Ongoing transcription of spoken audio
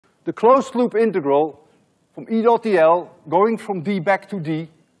the closed loop integral from E dot dl going from D back to D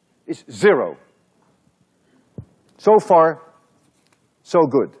is 0. So far, so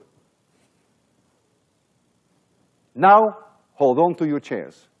good. Now, hold on to your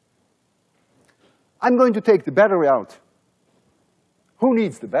chairs. I'm going to take the battery out. Who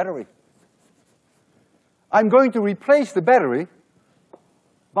needs the battery? I'm going to replace the battery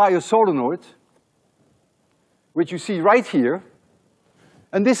by a solenoid, which you see right here.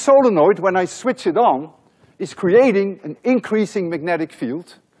 And this solenoid, when I switch it on, is creating an increasing magnetic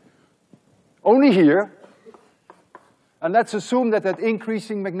field, only here. And let's assume that that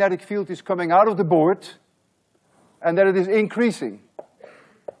increasing magnetic field is coming out of the board, and that it is increasing.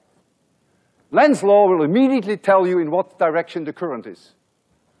 Lenz's law will immediately tell you in what direction the current is.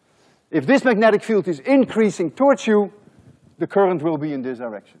 If this magnetic field is increasing towards you, the current will be in this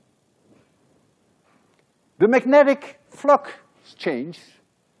direction. The magnetic flux change,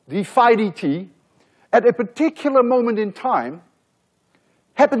 d phi dt, at a particular moment in time,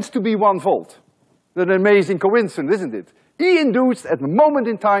 happens to be 1 volt. An amazing coincidence, isn't it? E induced at the moment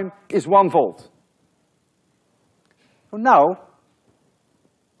in time is 1 volt. So now,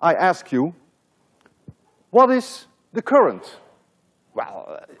 I ask you, what is the current?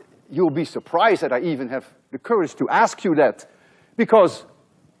 Well, you'll be surprised that I even have the courage to ask you that, because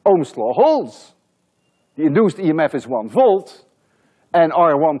Ohm's law holds. The induced EMF is 1 volt, and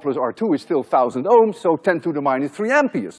R1 plus R2 is still 1000 ohms, so 10 to the minus 3 amperes.